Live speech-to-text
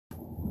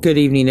Good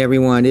evening,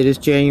 everyone. It is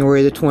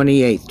January the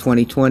 28th,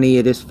 2020.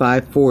 It is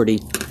 5:40.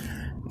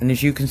 And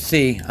as you can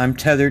see, I'm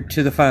tethered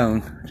to the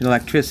phone, to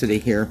electricity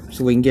here,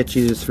 so we can get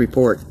you this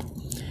report.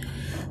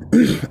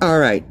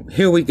 Alright,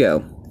 here we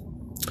go.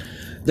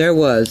 There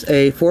was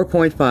a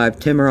 4.5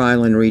 Timor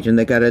Island region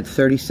that got at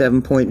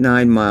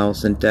 37.9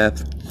 miles in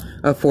depth.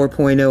 A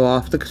 4.0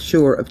 off the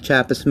shore of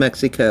Chiapas,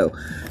 Mexico.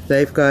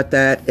 They've got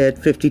that at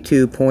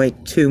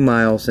 52.2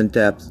 miles in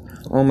depth.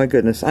 Oh my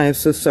goodness, I am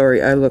so sorry.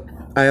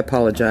 I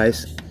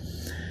apologize.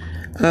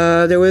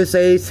 There was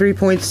a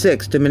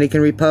 3.6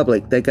 Dominican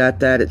Republic. They got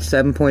that at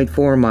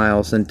 7.4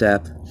 miles in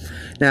depth.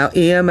 Now,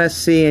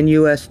 EMSC and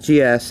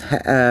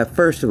USGS,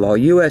 first of all,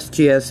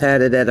 USGS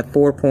had it at a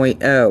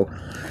 4.0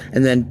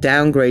 and then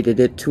downgraded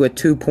it to a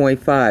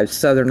 2.5,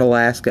 Southern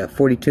Alaska,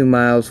 42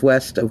 miles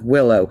west of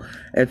Willow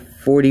at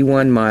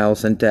 41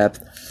 miles in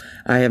depth.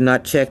 I have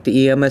not checked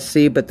the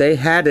EMSC, but they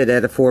had it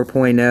at a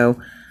 4.0,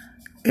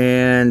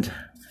 and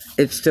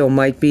it still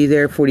might be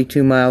there,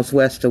 42 miles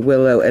west of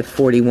Willow at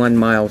 41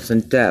 miles in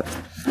depth.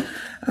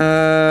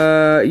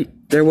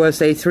 There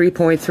was a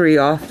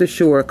 3.3 off the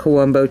shore,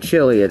 Colombo,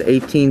 Chile at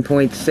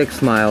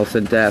 18.6 miles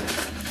in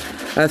depth.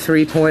 A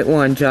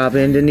 3.1 Java,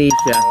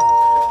 Indonesia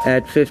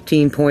at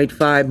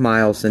 15.5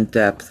 miles in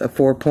depth. A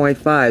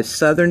 4.5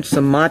 Southern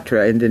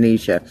Sumatra,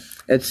 Indonesia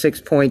at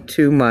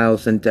 6.2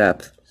 miles in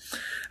depth.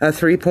 A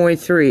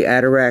 3.3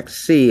 Atarax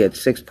Sea at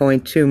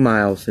 6.2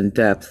 miles in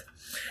depth.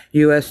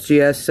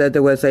 USGS said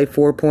there was a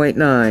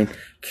 4.9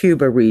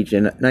 Cuba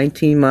region,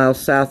 19 miles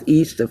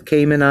southeast of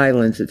Cayman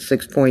Islands at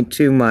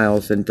 6.2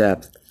 miles in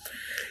depth.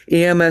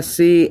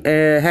 EMSC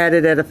had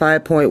it at a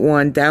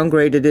 5.1,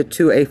 downgraded it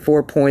to a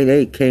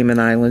 4.8 Cayman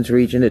Islands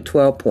region at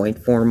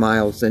 12.4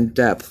 miles in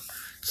depth.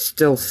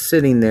 Still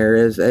sitting there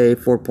as a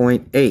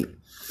 4.8.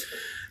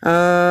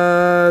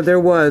 There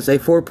was a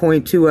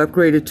 4.2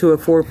 upgraded to a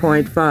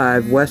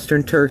 4.5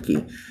 Western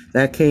Turkey.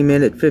 That came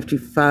in at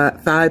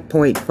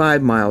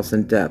 5.5 miles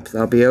in depth.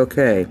 I'll be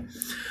okay.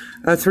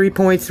 A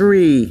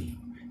 3.3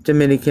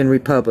 Dominican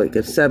Republic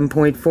at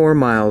 7.4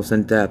 miles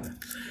in depth.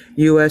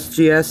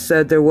 USGS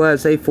said there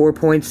was a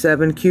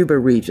 4.7 Cuba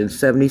region,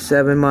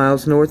 77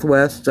 miles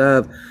northwest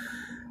of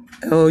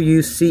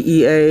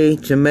LUCEA,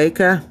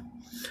 Jamaica,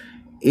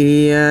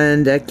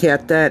 and that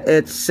kept that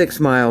at 6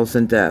 miles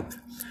in depth.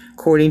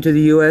 According to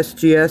the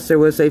USGS, there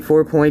was a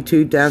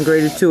 4.2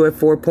 downgraded to a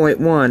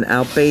 4.1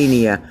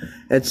 Albania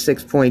at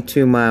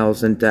 6.2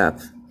 miles in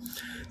depth.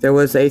 There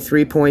was a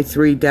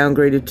 3.3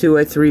 downgraded to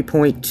a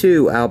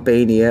 3.2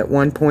 Albania at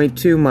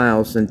 1.2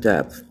 miles in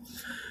depth.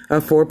 A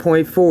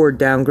 4.4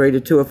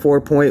 downgraded to a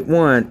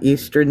 4.1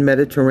 Eastern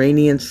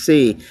Mediterranean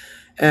Sea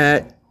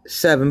at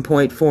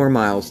 7.4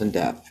 miles in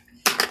depth.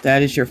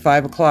 That is your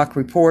 5 o'clock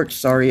report.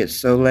 Sorry it's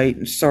so late,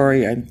 and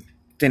sorry I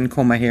didn't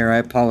comb my hair. I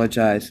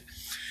apologize.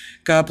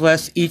 God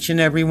bless each and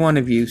every one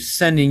of you.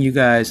 Sending you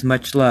guys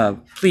much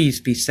love.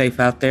 Please be safe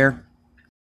out there.